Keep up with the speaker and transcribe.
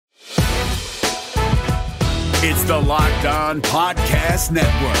It's the Locked On Podcast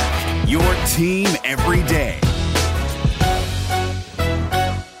Network, your team every day.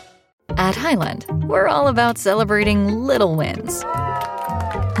 At Highland, we're all about celebrating little wins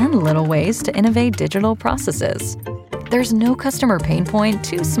and little ways to innovate digital processes. There's no customer pain point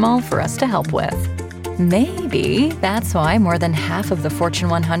too small for us to help with. Maybe that's why more than half of the Fortune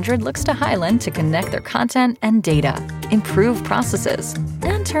 100 looks to Highland to connect their content and data, improve processes,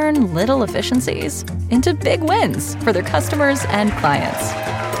 and turn little efficiencies into big wins for their customers and clients.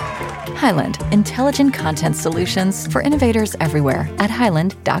 Highland, intelligent content solutions for innovators everywhere at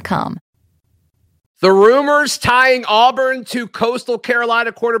highland.com. The rumors tying Auburn to Coastal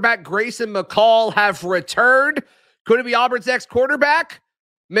Carolina quarterback Grayson McCall have returned. Could it be Auburn's next quarterback?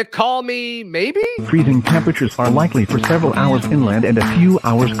 McCall me, maybe? Freezing temperatures are likely for several hours inland and a few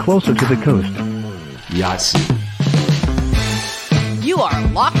hours closer to the coast. Yes. You are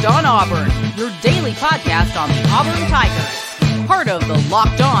Locked On Auburn, your daily podcast on the Auburn Tigers. Part of the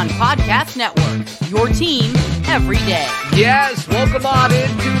Locked On Podcast Network, your team every day. Yes, welcome on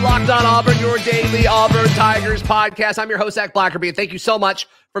into Locked On Auburn, your daily Auburn Tigers podcast. I'm your host, Zach Blackerby, and thank you so much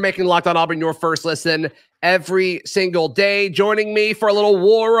for making Locked On Auburn your first listen every single day. Joining me for a little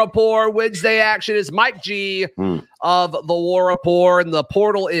War Report Wednesday action is Mike G of the War Report, and the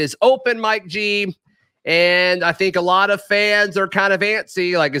portal is open, Mike G. And I think a lot of fans are kind of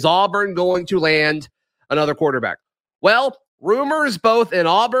antsy, like, is Auburn going to land another quarterback? Well, rumors both in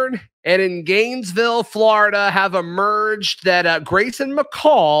Auburn and in Gainesville, Florida, have emerged that Grayson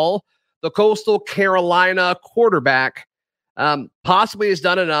McCall, the Coastal Carolina quarterback, possibly has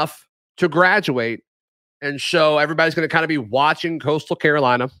done enough to graduate. And so everybody's going to kind of be watching Coastal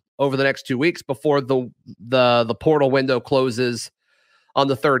Carolina over the next 2 weeks before the portal window closes on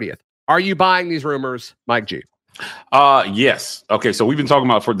the 30th. Are you buying these rumors, Mike G? Yes. Okay, so we've been talking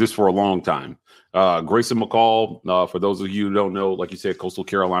about this for a long time. Grayson McCall, for those of you who don't know, like you said, Coastal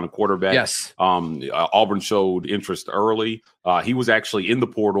Carolina quarterback. Yes. Auburn showed interest early. He was actually in the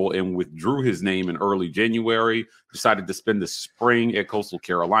portal and withdrew his name in early January, decided to spend the spring at Coastal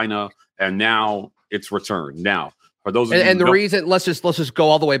Carolina, and now it's returned. Now, for those of you and the reason, let's just go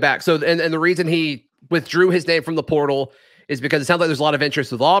all the way back. So, and the reason he withdrew his name from the portal is because it sounds like there's a lot of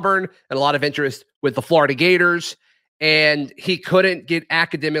interest with Auburn and a lot of interest with the Florida Gators. And he couldn't get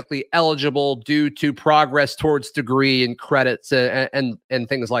academically eligible due to progress towards degree and credits and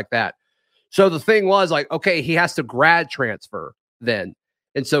things like that. So the thing was like, okay, he has to grad transfer then.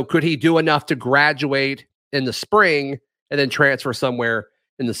 And so could he do enough to graduate in the spring and then transfer somewhere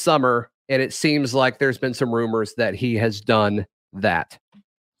in the summer? And it seems like there's been some rumors that he has done that.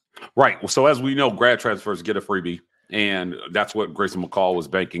 Right. Well, so as we know, grad transfers get a freebie. And that's what Grayson McCall was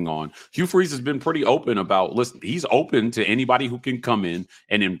banking on. Hugh Freeze has been pretty open about, listen, he's open to anybody who can come in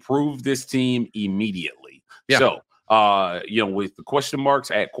and improve this team immediately. Yeah. So, with the question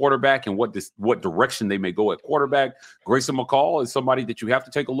marks at quarterback and what direction they may go at quarterback, Grayson McCall is somebody that you have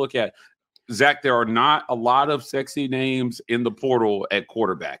to take a look at. Zach, there are not a lot of sexy names in the portal at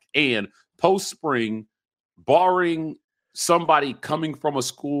quarterback. And post-spring, barring somebody coming from a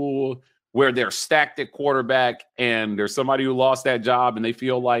school where they're stacked at quarterback and there's somebody who lost that job and they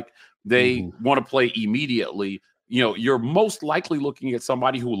feel like they want to play immediately, you're most likely looking at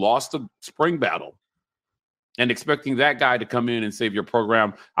somebody who lost a spring battle and expecting that guy to come in and save your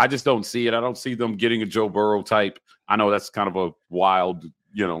program. I just don't see it. I don't see them getting a Joe Burrow type. I know that's kind of a wild,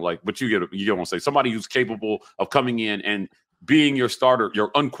 but you get what I'm saying. Somebody who's capable of coming in and being your starter,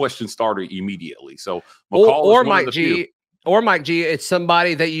 your unquestioned starter immediately. So McCall or Mike G. Or Mike G, it's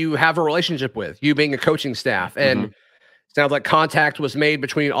somebody that you have a relationship with, you being a coaching staff. And it sounds like contact was made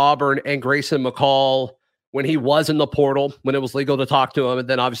between Auburn and Grayson McCall when he was in the portal, when it was legal to talk to him. And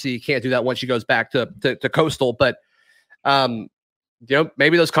then obviously you can't do that once he goes back to Coastal. But,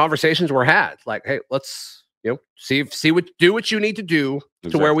 maybe those conversations were had. Like, hey, let's, do what you need to do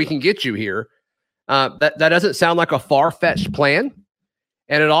to where we can get you here. That doesn't sound like a far-fetched plan.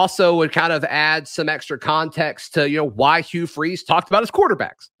 And it also would kind of add some extra context to, why Hugh Freeze talked about his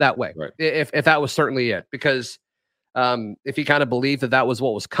quarterbacks that way, right? If that was certainly it. Because if he kind of believed that was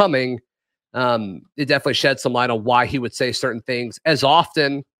what was coming, it definitely shed some light on why he would say certain things as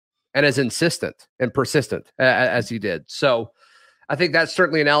often and as insistent and persistent as he did. So I think that's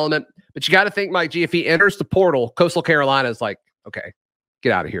certainly an element. But you got to think, Mike G, if he enters the portal, Coastal Carolina is like, okay,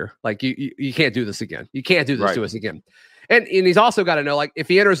 get out of here. Like, you can't do this again. You can't do this to us again. And he's also got to know, like, if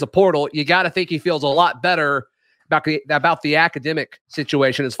he enters the portal, you got to think he feels a lot better about the academic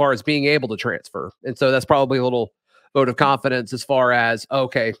situation as far as being able to transfer. And so that's probably a little vote of confidence as far as,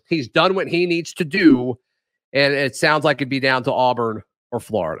 okay, he's done what he needs to do. And it sounds like it'd be down to Auburn or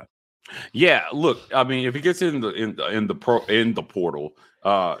Florida. Yeah, look, I mean, if he gets in the portal,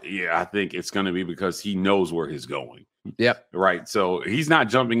 I think it's going to be because he knows where he's going. Yep. Right. So he's not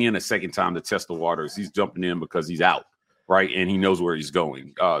jumping in a second time to test the waters. He's jumping in because he's out. Right. And he knows where he's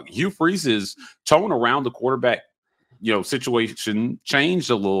going. Hugh Freeze's tone around the quarterback, situation changed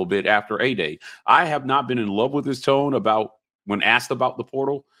a little bit after A-Day. I have not been in love with his tone about when asked about the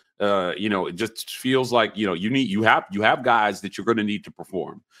portal. It just feels like, you have guys that you're going to need to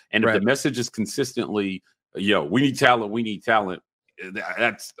perform. And if the message is consistently, we need talent,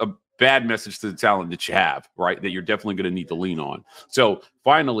 that's a bad message to the talent that you have, right? That you're definitely going to need to lean on. So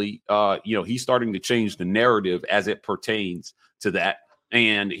finally, he's starting to change the narrative as it pertains to that.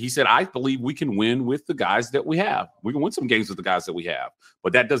 And he said, I believe we can win with the guys that we have. We can win some games with the guys that we have.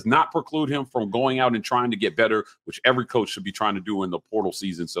 But that does not preclude him from going out and trying to get better, which every coach should be trying to do in the portal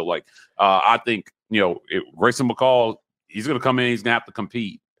season. So, I think, Grayson McCall, he's going to come in, he's going to have to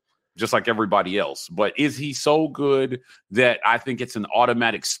compete just like everybody else. But is he so good that I think it's an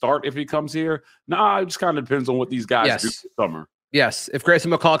automatic start if he comes here? Nah, it just kind of depends on what these guys do this summer. Yes. If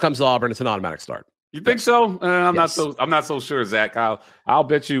Grayson McCall comes to Auburn, it's an automatic start. You think so? I'm not so sure, Zach. I'll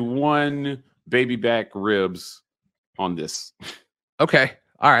bet you one baby back ribs on this. Okay.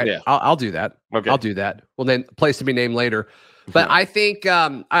 All right. Yeah. I'll do that. Okay. I'll do that. Well, then place to be named later. But I think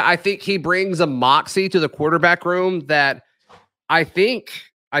he brings a moxie to the quarterback room that I think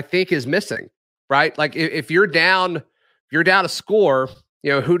is missing, right? Like if you're down a score,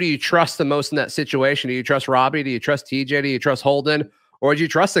 who do you trust the most in that situation? Do you trust Robbie? Do you trust TJ? Do you trust Holden? Or do you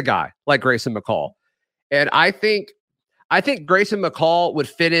trust a guy like Grayson McCall? And I think Grayson McCall would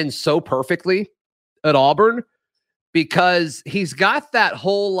fit in so perfectly at Auburn because he's got that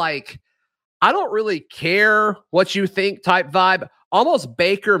whole, I don't really care what you think type vibe, almost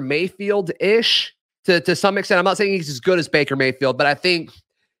Baker Mayfield-ish to some extent. I'm not saying he's as good as Baker Mayfield, but I think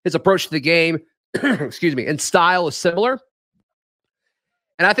his approach to the game, excuse me, and style is similar.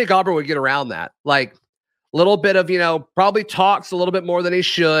 And I think Auburn would get around that. Little bit of, probably talks a little bit more than he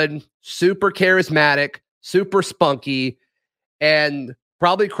should, super charismatic, super spunky, and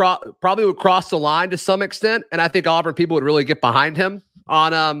probably would cross the line to some extent. And I think Auburn people would really get behind him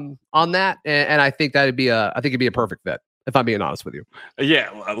on that. And I think it'd be a perfect fit, if I'm being honest with you. Yeah.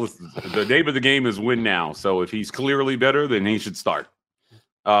 Listen, the name of the game is win now. So if he's clearly better, then he should start.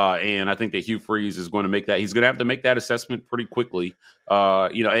 And I think that Hugh Freeze is going to make that. He's going to have to make that assessment pretty quickly.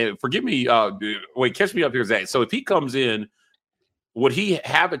 And forgive me. Wait, catch me up here, Zach. So if he comes in, would he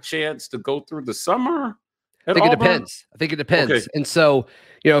have a chance to go through the summer? I think it depends. Okay. And so,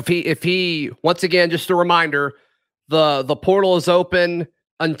 if he once again, just a reminder, the portal is open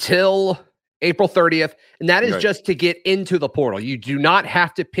until April 30th, and that is just to get into the portal. You do not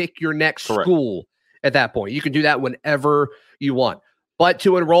have to pick your next school at that point. You can do that whenever you want. But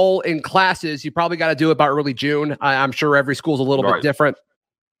to enroll in classes, you probably got to do it by early June. I'm sure every school's a little bit different.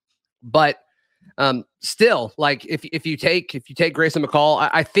 But still, if you take Grayson McCall,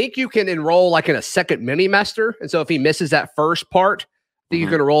 I think you can enroll in a second mini-mester. And so if he misses that first part, I think you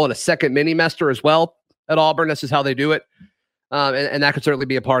can enroll in a second mini-mester as well at Auburn. This is how they do it. And that could certainly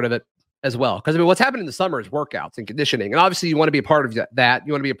be a part of it as well. Because what's happening in the summer is workouts and conditioning. And obviously you want to be a part of that.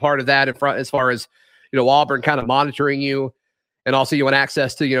 You want to be a part of that in front as far as, Auburn kind of monitoring you. And also you want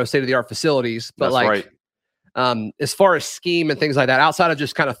access to, state-of-the-art facilities. But as far as scheme and things like that, outside of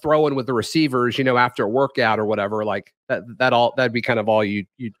just kind of throwing with the receivers, after a workout or whatever, that'd be kind of all you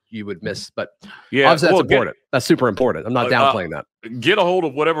would miss. But obviously that's important. That's super important. I'm not downplaying that. Get a hold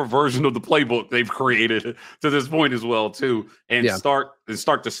of whatever version of the playbook they've created to this point as well, too. And start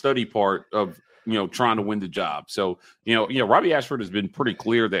the study part of, trying to win the job. So, Robbie Ashford has been pretty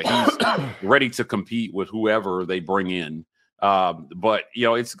clear that he's ready to compete with whoever they bring in. But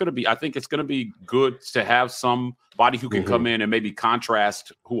it's going to be, I think it's going to be good to have somebody who can come in and maybe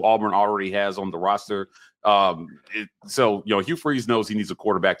contrast who Auburn already has on the roster. Hugh Freeze knows he needs a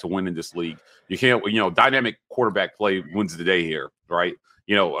quarterback to win in this league. You can't, dynamic quarterback play wins the day here, right?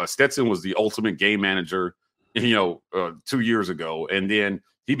 Stetson was the ultimate game manager, 2 years ago, and then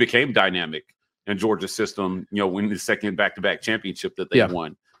he became dynamic in Georgia's system, winning the second back-to-back championship that they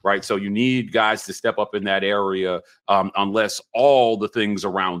won. Right. So you need guys to step up in that area unless all the things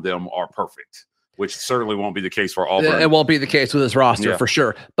around them are perfect, which certainly won't be the case for Auburn. It won't be the case with this roster for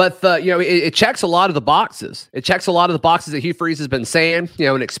sure. But it checks a lot of the boxes. It checks a lot of the boxes that Hugh Freeze has been saying,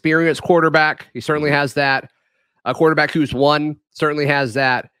 an experienced quarterback. He certainly has that. A quarterback who's won certainly has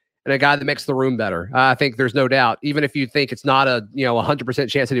that. And a guy that makes the room better. I think there's no doubt, even if you think it's not a 100%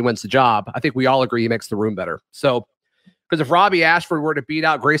 chance that he wins the job, I think we all agree he makes the room better. So, because if Robbie Ashford were to beat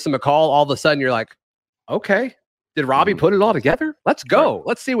out Grayson McCall, all of a sudden you're like, okay, Did Robbie put it all together? Let's go. Right.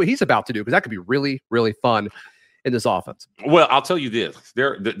 Let's see what he's about to do, because that could be really, really fun in this offense. Well, I'll tell you this.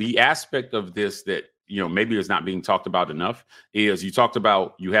 The aspect of this that, maybe is not being talked about enough is you talked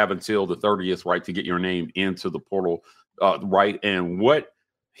about you have until the 30th, right, to get your name into the portal, right? And what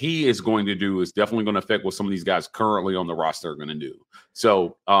he is going to do is definitely going to affect what some of these guys currently on the roster are going to do.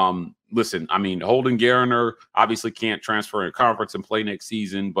 So, listen, I mean, Holden Garner obviously can't transfer in conference and play next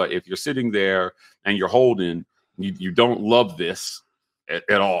season, but if you're sitting there and you're Holden, you don't love this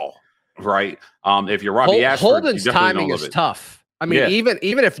at all, right? If you're Robbie Ashford, Holden's timing is tough. I mean, even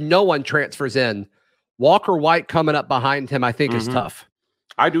if no one transfers in, Walker White coming up behind him, I think is tough.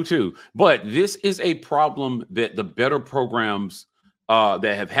 I do too. But this is a problem that the better programs that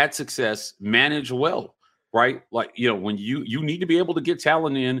have had success manage well, right? Like, when you need to be able to get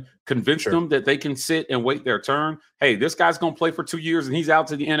talent in, convince them that they can sit and wait their turn. Hey, this guy's going to play for 2 years and he's out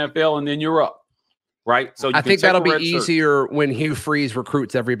to the NFL and then you're up, right? So I think that'll be easier when Hugh Freeze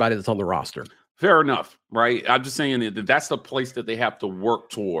recruits everybody that's on the roster. Fair enough, right? I'm just saying that that's the place that they have to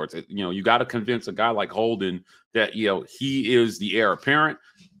work towards. You got to convince a guy like Holden that, he is the heir apparent,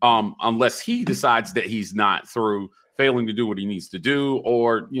 unless he decides that he's not through failing to do what he needs to do,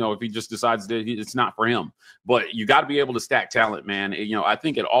 or, if he just decides that it's not for him. But you got to be able to stack talent, man. I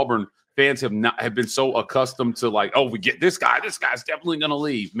think at Auburn, fans have been so accustomed to like, oh, we get this guy's definitely going to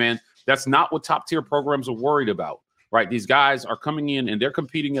leave, man. That's not what top tier programs are worried about, right? These guys are coming in and they're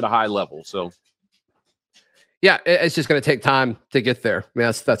competing at a high level. So, yeah, it's just going to take time to get there. I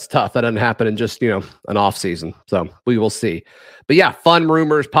mean, that's tough. That doesn't happen in just, an off season. So we will see. But yeah, fun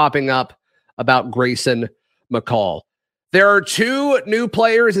rumors popping up about Grayson McCall. There are 2 new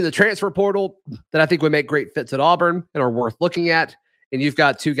players in the transfer portal that I think would make great fits at Auburn and are worth looking at. And you've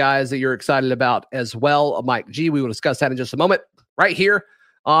got 2 guys that you're excited about as well. Mike G, we will discuss that in just a moment right here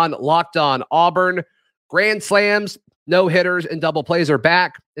on Locked On Auburn. Grand slams, no hitters, and double plays are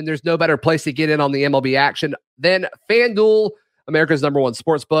back. And there's no better place to get in on the MLB action than FanDuel, America's #1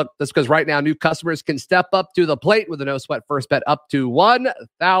 sports book. That's because right now new customers can step up to the plate with a no sweat first bet up to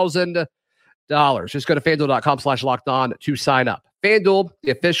 $1,000. Just go to FanDuel.com/lockedon to sign up. FanDuel,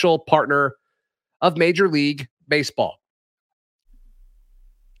 the official partner of Major League Baseball.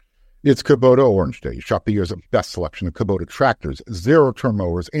 It's Kubota Orange Day. Shop the year's best selection of Kubota tractors, zero-turn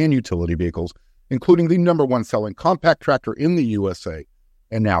mowers, and utility vehicles, including the #1 selling compact tractor in the USA.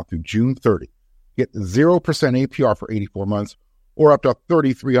 And now through June 30, get 0% APR for 84 months or up to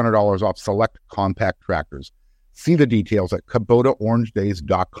 $3,300 off select compact tractors. See the details at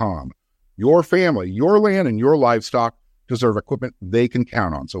KubotaOrangeDays.com. Your family, your land, and your livestock deserve equipment they can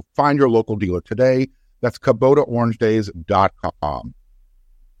count on. So find your local dealer today. That's KubotaOrangeDays.com.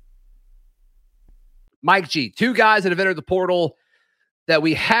 Mike G, 2 guys that have entered the portal that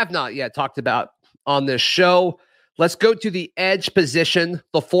we have not yet talked about on this show. Let's go to the edge position.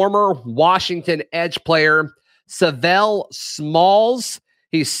 The former Washington edge player, Savell Smalls.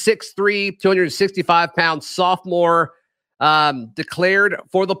 He's 6'3", 265-pound sophomore, declared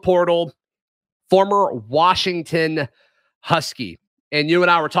for the portal, former Washington Husky. And you and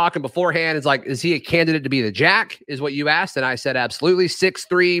I were talking beforehand. It's like, is he a candidate to be the Jack, is what you asked. And I said, absolutely.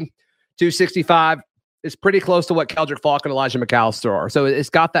 6'3", 265 is pretty close to what Keldrick Falk and Elijah McAllister are. So it's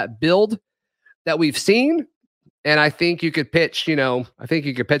got that build that we've seen. And I think you could pitch, a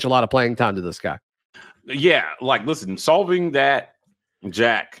lot of playing time to this guy. Yeah. Like, listen, solving that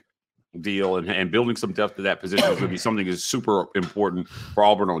Jack deal and building some depth to that position is going to be something that's super important for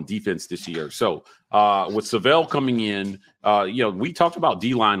Auburn on defense this year. So with Savell coming in, we talked about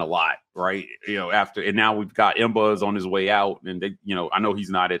D-line a lot, right? And now we've got Mbuzz on his way out, and they, I know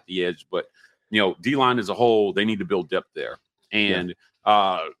he's not at the edge, but D-line as a whole, they need to build depth there. And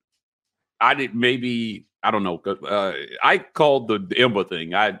I called the Mba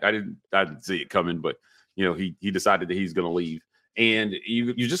thing. I didn't see it coming, but he decided that he's going to leave. And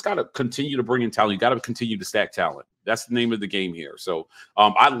you just got to continue to bring in talent. You got to continue to stack talent. That's the name of the game here. So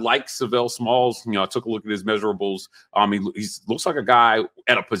I like Savell Smalls. I took a look at his measurables. He looks like a guy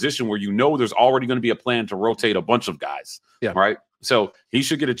at a position where there's already going to be a plan to rotate a bunch of guys. Yeah. Right. So he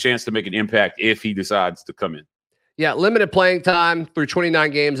should get a chance to make an impact if he decides to come in. Yeah, limited playing time through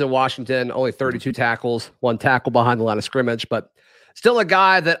 29 games in Washington, only 32 tackles, 1 tackle behind the line of scrimmage, but still a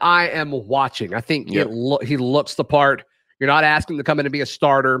guy that I am watching. I think he looks the part. You're not asking him to come in and be a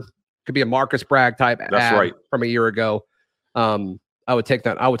starter. Could be a Marcus Bragg type. That's right. From a year ago. I would take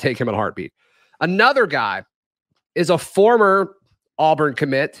that. I would take him in a heartbeat. Another guy is a former Auburn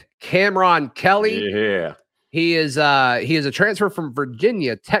commit, Cameron Kelly. Yeah. He is a transfer from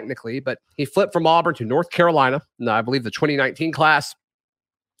Virginia, technically, but he flipped from Auburn to North Carolina. I believe the 2019 class.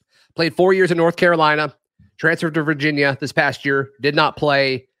 Played 4 years in North Carolina. transferred to Virginia this past year, did not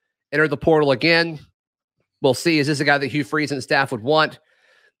play, entered the portal again. We'll see. Is this a guy that Hugh Freeze and staff would want?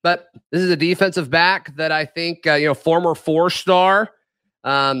 But this is a defensive back that I think, former 4-star,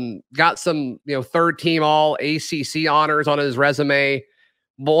 got some, third team all ACC honors on his resume.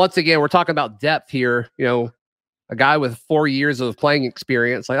 But once again, we're talking about depth here. A guy with 4 years of playing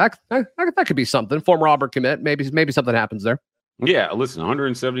experience, like that could be something. Former Auburn commit, maybe something happens there. Yeah, listen,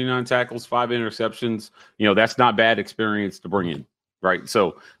 179 tackles, 5 interceptions. That's not bad experience to bring in, right?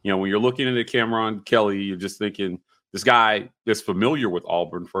 So, when you're looking at Cameron Kelly, you're just thinking this guy is familiar with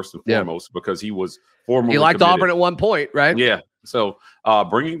Auburn first and foremost because he was formerly liked committed. Auburn at one point, right? Yeah. So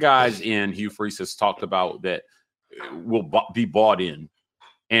bringing guys in, Hugh Freeze has talked about that will be bought in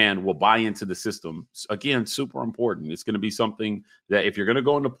and will buy into the system. Again, super important. It's going to be something that if you're going to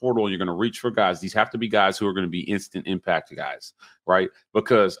go in the portal and you're going to reach for guys, these have to be guys who are going to be instant impact guys, right?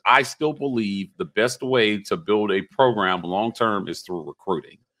 Because I still believe the best way to build a program long-term is through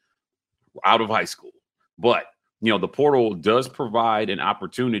recruiting out of high school. But, the portal does provide an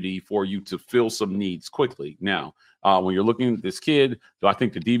opportunity for you to fill some needs quickly. Now, when you're looking at this kid, do I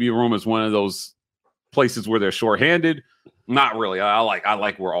think the DB room is one of those places where they're shorthanded? Not really. I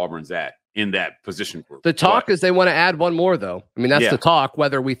like where Auburn's at in that position group. The talk is they want to add one more, though. I mean, that's the talk,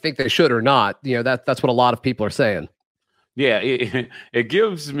 whether we think they should or not. That's what a lot of people are saying. Yeah, it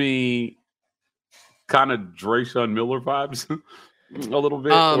gives me kind of Drayshawn Miller vibes a little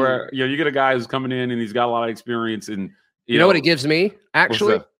bit, where you get a guy who's coming in and he's got a lot of experience, and you know what it gives me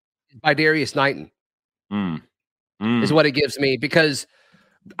actually by Darius Knighton is what it gives me, because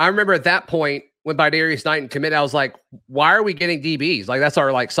I remember at that point when Darius Knighton committed, I was like, why are we getting DBs? Like, that's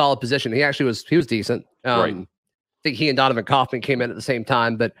our solid position. He was decent. Right. I think he and Donovan Kaufman came in at the same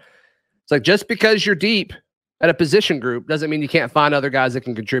time, but it's like, just because you're deep at a position group doesn't mean you can't find other guys that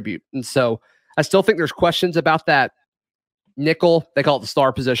can contribute. And so I still think there's questions about that nickel. They call it the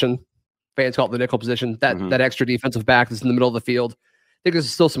star position. Fans call it the nickel position. That extra defensive back that's in the middle of the field. I think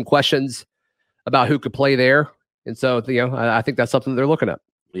there's still some questions about who could play there. And so, I think that's something they're looking at.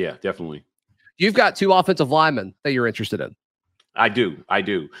 Yeah, definitely. You've got 2 offensive linemen that you're interested in. I do.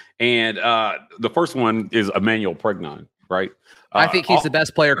 And the first one is Emmanuel Pregnon, right? I think he's the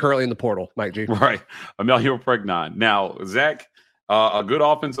best player currently in the portal, Mike G. Right. Emmanuel Pregnon. Now, Zach, a good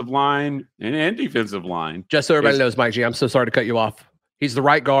offensive line and defensive line. Just so everybody knows, Mike G, I'm so sorry to cut you off. He's the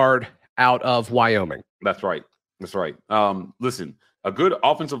right guard out of Wyoming. That's right. Listen, a good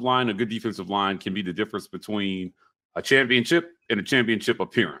offensive line, a good defensive line can be the difference between a championship and a championship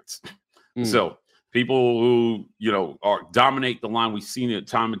appearance. So people who, dominate the line, we've seen it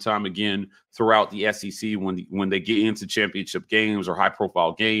time and time again throughout the SEC when they get into championship games or high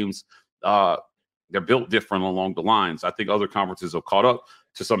profile games, they're built different along the lines. I think other conferences have caught up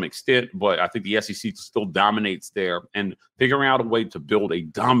to some extent, but I think the SEC still dominates there, and figuring out a way to build a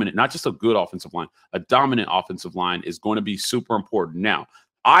dominant, not just a good offensive line, a dominant offensive line is going to be super important. Now,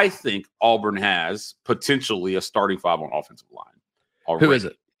 I think Auburn has potentially a starting 5 on offensive line already. Who is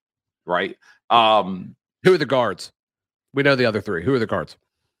it? Right. Who are the guards? We know the other 3. Who are the guards?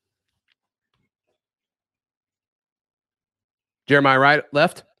 Jeremiah Wright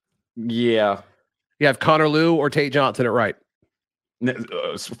left? Yeah. You have Connor Lew or Tate Johnson at right?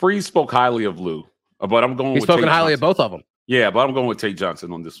 Freeze spoke highly of Lew, but I'm going with Tate highly of both of them. Yeah, but I'm going with Tate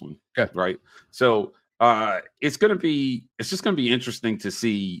Johnson on this one. Okay. Right. So it's just going to be interesting to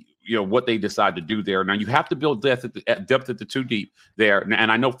see, what they decide to do there. Now, you have to build depth at the 2 deep there.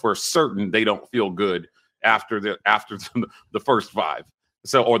 And I know for certain they don't feel good after the first 5.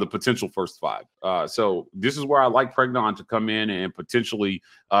 So, or the potential first 5. So this is where I like Pregnon to come in and potentially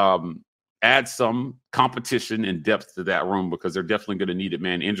add some competition and depth to that room, because they're definitely going to need it,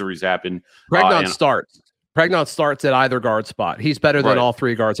 man. Injuries happen. Pregnon starts at either guard spot. He's better than all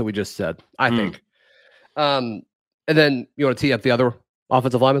 3 guards that we just said, I think. And then you want to tee up the other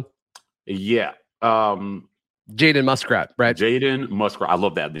offensive lineman? Yeah. Jaden Muskrat, right? Jaden Muskrat. I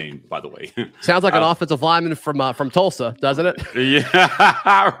love that name, by the way. Sounds like an offensive lineman from Tulsa, doesn't it?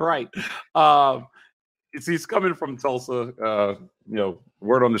 Yeah, right. He's coming from Tulsa.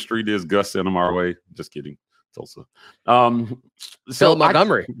 Word on the street is Gus sent him our way. Just kidding. Tulsa. Philip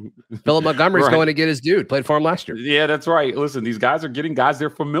Montgomery. Philip Montgomery's going to get his dude. Played for him last year. Yeah, that's right. Listen, these guys are getting guys they're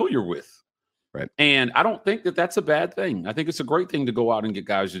familiar with. Right. And I don't think that that's a bad thing. I think it's a great thing to go out and get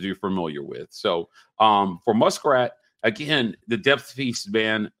guys that you're familiar with. So for Muskrat, again, the depth feast,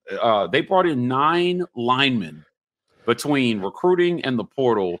 man, they brought in 9 linemen between recruiting and the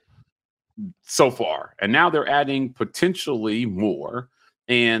portal so far. And now they're adding potentially more.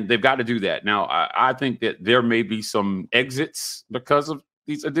 And they've got to do that. Now, I think that there may be some exits because of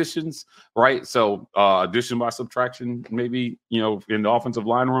these additions, right? So addition by subtraction, maybe, in the offensive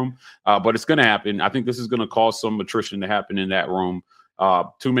line room, but it's going to happen. I think this is going to cause some attrition to happen in that room.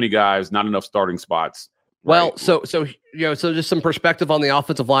 Too many guys, not enough starting spots. Well, right? so just some perspective on the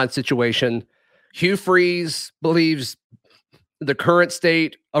offensive line situation. Hugh Freeze believes the current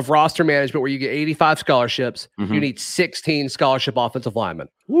state of roster management, where you get 85 scholarships, you need 16 scholarship offensive linemen.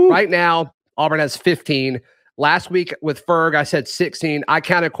 Woo. Right now, Auburn has 15. Last week with Ferg, I said 16. I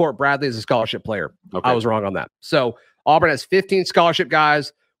counted Court Bradley as a scholarship player. Okay. I was wrong on that. So Auburn has 15 scholarship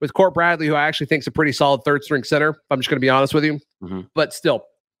guys with Court Bradley, who I actually think is a pretty solid third string center. I'm just going to be honest with you. But still,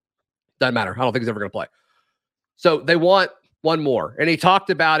 doesn't matter. I don't think he's ever going to play. So they want one more. And he talked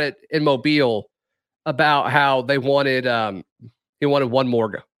about it in Mobile about how they wanted he wanted one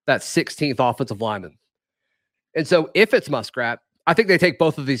more, that 16th offensive lineman. And so if it's Muskrat, I think they take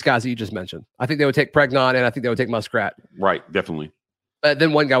both of these guys that you just mentioned. I think they would take Pregnon, and I think they would take Muskrat. Right, definitely. But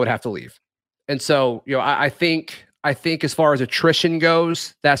then one guy would have to leave. And so, I think as far as attrition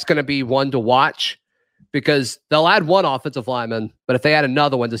goes, that's going to be one to watch, because they'll add one offensive lineman, but if they add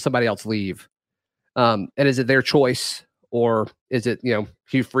another one, does somebody else leave? And is it their choice? Or is it,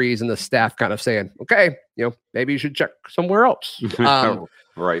 Hugh Freeze and the staff kind of saying, okay, maybe you should check somewhere else.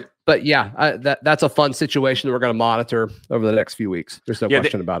 Right. But yeah, that's a fun situation that we're going to monitor over the next few weeks. There's no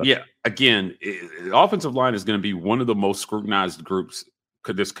question about it. Yeah. Again, the offensive line is going to be one of the most scrutinized groups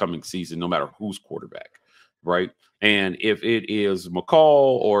this coming season, no matter who's quarterback. Right. And if it is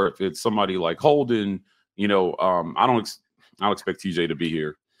McCall or if it's somebody like Holden, I don't expect TJ to be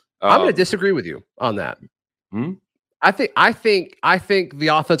here. I'm going to disagree with you on that. I think the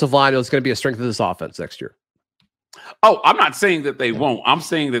offensive line is going to be a strength of this offense next year. Oh, I'm not saying that they won't. I'm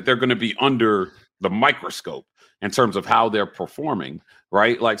saying that they're going to be under the microscope in terms of how they're performing,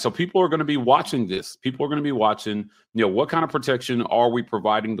 right? Like, so people are going to be watching this. People are going to be watching, what kind of protection are we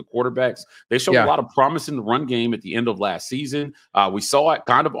providing the quarterbacks? They showed a lot of promise in the run game at the end of last season. We saw it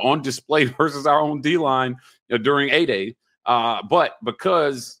kind of on display versus our own D-line during A-Day. But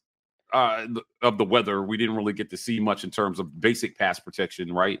because of the weather, we didn't really get to see much in terms of basic pass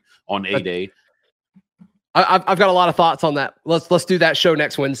protection, right, on A-Day. I've got a lot of thoughts on that. Let's do that show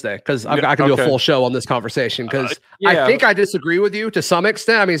next Wednesday, because I can do a full show on this conversation, because I think I disagree with you to some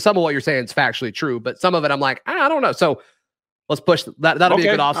extent. I mean, some of what you're saying is factually true, but some of it I'm like, I don't know. So let's push that. That'll be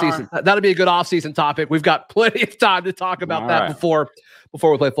a good offseason. Right. That'll be a good offseason topic. We've got plenty of time to talk about that before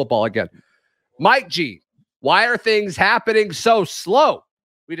we play football again. Mike G, why are things happening so slow?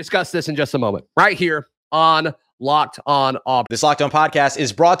 We discuss this in just a moment, right here on Locked On Auburn. This Locked On podcast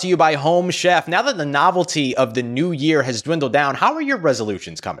is brought to you by Home Chef. Now that the novelty of the new year has dwindled down, how are your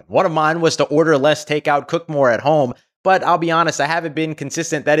resolutions coming? One of mine was to order less takeout, cook more at home, but I'll be honest, I haven't been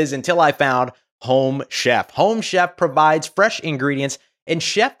consistent. That is until I found Home Chef. Home Chef provides fresh ingredients and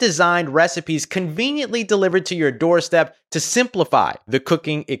chef-designed recipes conveniently delivered to your doorstep to simplify the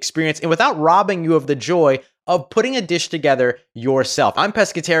cooking experience and without robbing you of the joy of putting a dish together yourself. I'm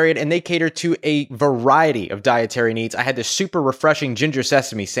pescatarian, and they cater to a variety of dietary needs. I had this super refreshing ginger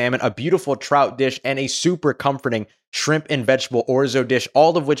sesame salmon, a beautiful trout dish, and a super comforting shrimp and vegetable orzo dish,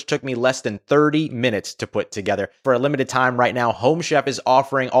 all of which took me less than 30 minutes to put together. For a limited time right now, Home Chef is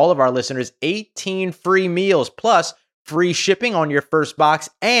offering all of our listeners 18 free meals, plus free shipping on your first box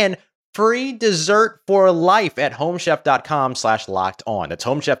and free dessert for life at homechef.com/lockedon. That's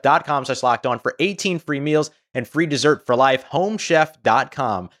homechef.com/lockedon for 18 free meals and free dessert for life.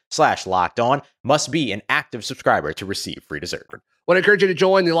 Homechef.com/lockedon. Must be an active subscriber to receive free dessert. I want to encourage you to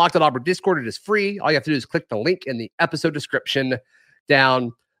join the Locked On Auburn Discord. It is free. All you have to do is click the link in the episode description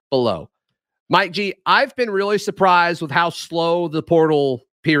down below. Mike G, I've been really surprised with how slow the portal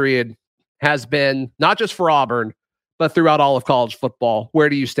period has been, not just for Auburn, but throughout all of college football. Where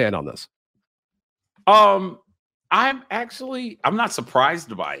do you stand on this? I'm not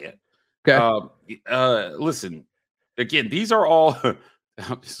surprised by it. Okay. Listen, again, these are all,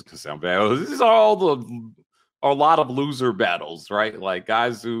 this is gonna sound bad. These are all a lot of loser battles, right? Like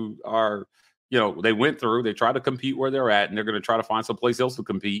guys who are, they went through, they try to compete where they're at, and they're going to try to find someplace else to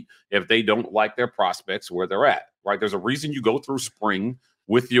compete if they don't like their prospects where they're at, right? There's a reason you go through spring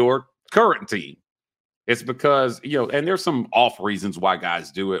with your current team. It's because, and there's some off reasons why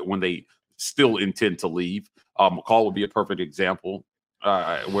guys do it when they still intend to leave. McCall would be a perfect example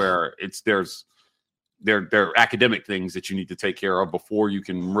where there's academic things that you need to take care of before you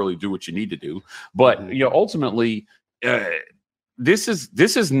can really do what you need to do. But, ultimately, this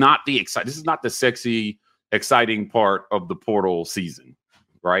is not the sexy, exciting part of the portal season.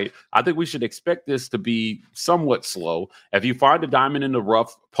 Right. I think we should expect this to be somewhat slow. If you find a diamond in the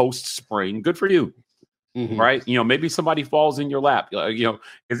rough post spring, good for you. right? Maybe somebody falls in your lap.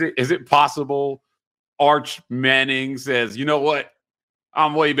 Is it possible Arch Manning says, you know what?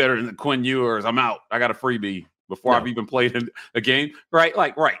 I'm way better than the Quinn Ewers. I'm out. I got a freebie before I've even played a game, right?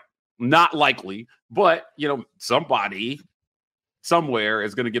 Right. Not likely, but somebody somewhere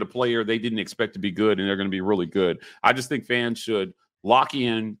is going to get a player they didn't expect to be good, and they're going to be really good. I just think fans should lock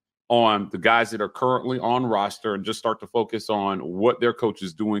in on the guys that are currently on roster and just start to focus on what their coach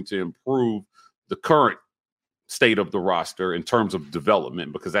is doing to improve the current state of the roster in terms of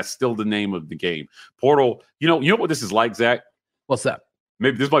development, because that's still the name of the game. Portal, you know what this is like, Zach? What's that?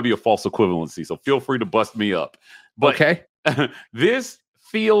 Maybe this might be a false equivalency, so feel free to bust me up. But okay. This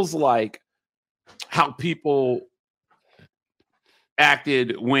feels like how people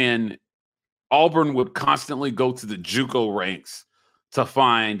acted when Auburn would constantly go to the JUCO ranks to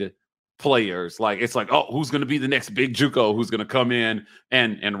find players. Like, it's like, oh, who's going to be the next big JUCO who's going to come in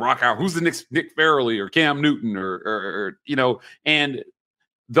and rock out? Who's the next Nick Fairley or Cam Newton or and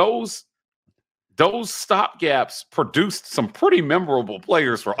those stopgaps produced some pretty memorable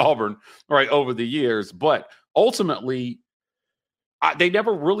players for Auburn right over the years, but ultimately they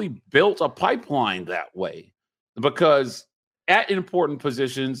never really built a pipeline that way, because at important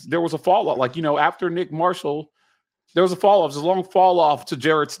positions there was a fall off. Like, after Nick Marshall, there was a fall off. There's a long fall off to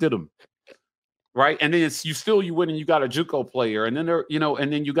Jarrett Stidham, right? And then you win and you got a JUCO player, and then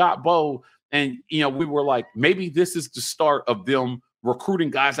and then you got Bo, and we were like, maybe this is the start of them recruiting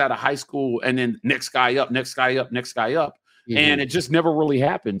guys out of high school, and then next guy up. Mm-hmm. And it just never really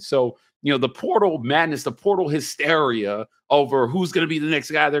happened. So, the portal madness, the portal hysteria over who's going to be the next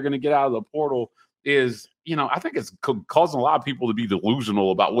guy they're going to get out of the portal is, I think it's causing a lot of people to be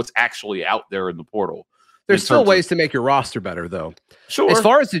delusional about what's actually out there in the portal. There's still ways to make your roster better, though. Sure. As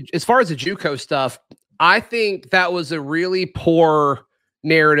far as the JUCO stuff, I think that was a really poor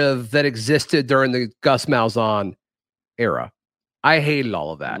narrative that existed during the Gus Malzahn era. I hated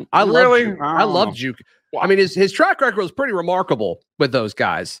all of that. I love JUCO. Wow. I mean, his track record was pretty remarkable with those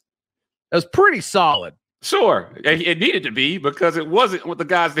guys. It was pretty solid. Sure. It needed to be, because it wasn't with the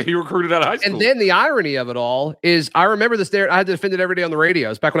guys that he recruited out of high school. And then the irony of it all is, I remember this there. I had to defend it every day on the radio.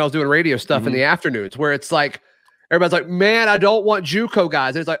 It's back when I was doing radio stuff in the afternoons, where it's like, everybody's like, man, I don't want JUCO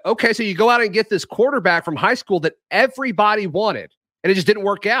guys. And it's like, okay, so you go out and get this quarterback from high school that everybody wanted, and it just didn't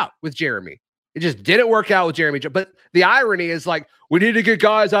work out with Jeremy. It just didn't work out with Jeremy. But the irony is, like, we need to get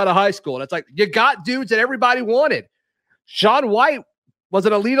guys out of high school. And it's like, you got dudes that everybody wanted. Sean White was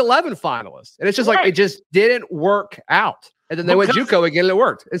an Elite 11 finalist. And it's just like, it just didn't work out. And then they went JUCO again, and it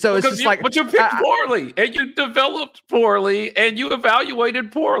worked. And so it's just but you picked poorly, and you developed poorly, and you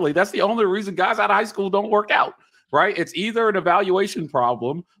evaluated poorly. That's the only reason guys out of high school don't work out, right? It's either an evaluation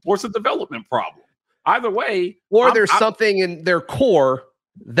problem or it's a development problem. Either way. Or there's something in their core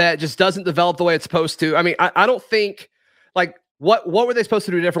that just doesn't develop the way it's supposed to. I mean, I don't think, like, what were they supposed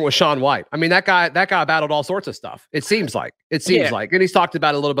to do different with Sean White? I mean, that guy battled all sorts of stuff. It seems like, and he's talked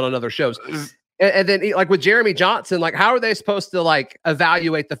about it a little bit on other shows. And then, like, with Jeremy Johnson, like, how are they supposed to, like,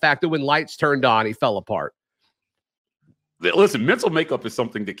 evaluate the fact that when lights turned on, he fell apart? Listen, mental makeup is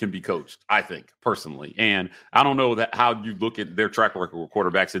something that can be coached, I think, personally. And I don't know how you look at their track record with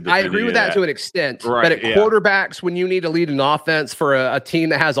quarterbacks. I agree with that to an extent. Right, but at quarterbacks, when you need to lead an offense for a team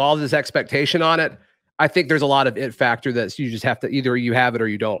that has all this expectation on it, I think there's a lot of it factor that you just have to, either you have it or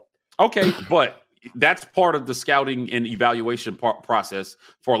you don't. Okay, but that's part of the scouting and evaluation process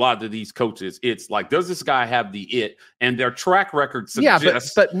for a lot of these coaches. It's like, does this guy have the it? And their track record suggests. Yeah,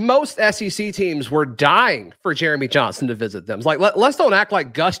 but most SEC teams were dying for Jeremy Johnson to visit them. It's like, let's don't act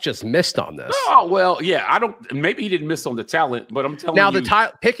like Gus just missed on this. Oh, well, yeah, maybe he didn't miss on the talent, but I'm telling you.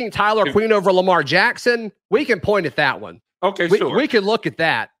 Now, picking Tyler Queen over Lamar Jackson, we can point at that one. Okay, sure. We can look at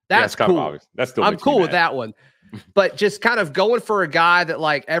that. That's cool. Obvious. I'm cool with that one. But just kind of going for a guy that,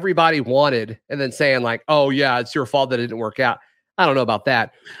 like, everybody wanted and then saying, like, oh, yeah, it's your fault that it didn't work out. I don't know about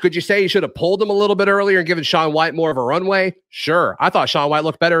that. Could you say you should have pulled him a little bit earlier and given Sean White more of a runway? Sure. I thought Sean White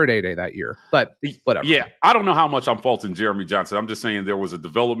looked better at A-Day that year, but whatever. Yeah, I don't know how much I'm faulting Jeremy Johnson. I'm just saying there was a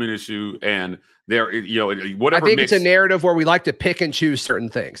development issue, and there, whatever. I think it's a narrative where we like to pick and choose certain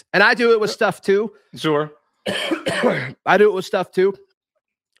things. And I do it with stuff too. Sure. I do it with stuff too.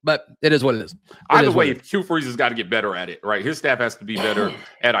 But it is what it is. Either way, Hugh Freeze has got to get better at it, right? His staff has to be better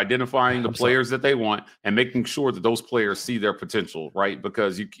at identifying the players that they want and making sure that those players see their potential, right?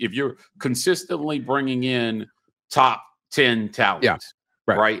 Because if you're consistently bringing in top 10 talent,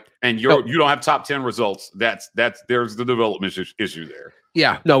 right? And you don't have top 10 results, there's the development issue there.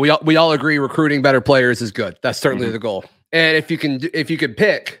 Yeah, no, we all agree recruiting better players is good. That's certainly the goal. And if you can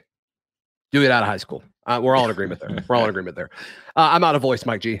pick, do it out of high school. We're all in agreement there. I'm out of voice,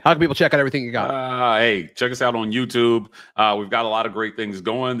 Mike G. How can people check out everything you got? Hey, check us out on YouTube. We've got a lot of great things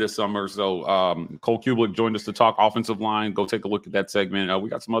going this summer. So Cole Kubelik joined us to talk offensive line. Go take a look at that segment. We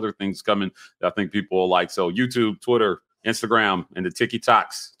got some other things coming that I think people will like. So YouTube, Twitter, Instagram, and the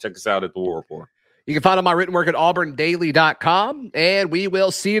TikToks. Check us out at The War Report. You can find all my written work at auburndaily.com, and we will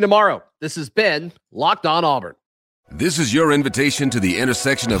see you tomorrow. This has been Locked On Auburn. This is your invitation to the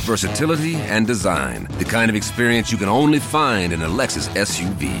intersection of versatility and design. The kind of experience you can only find in a Lexus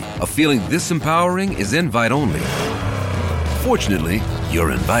SUV. A feeling this empowering is invite only. Fortunately,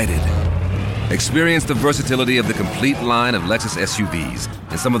 you're invited. Experience the versatility of the complete line of Lexus SUVs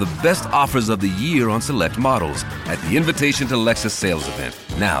and some of the best offers of the year on select models at the Invitation to Lexus sales event,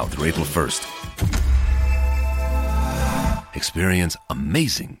 now through April 1st. Experience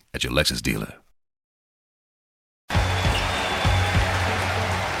amazing at your Lexus dealer.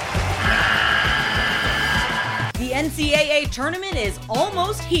 The NCAA tournament is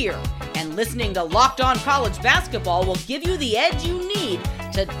almost here, and listening to Locked On College Basketball will give you the edge you need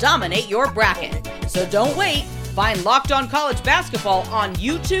to dominate your bracket. So don't wait. Find Locked On College Basketball on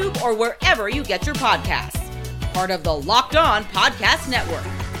YouTube or wherever you get your podcasts. Part of the Locked On Podcast Network.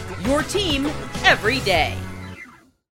 Your team every day.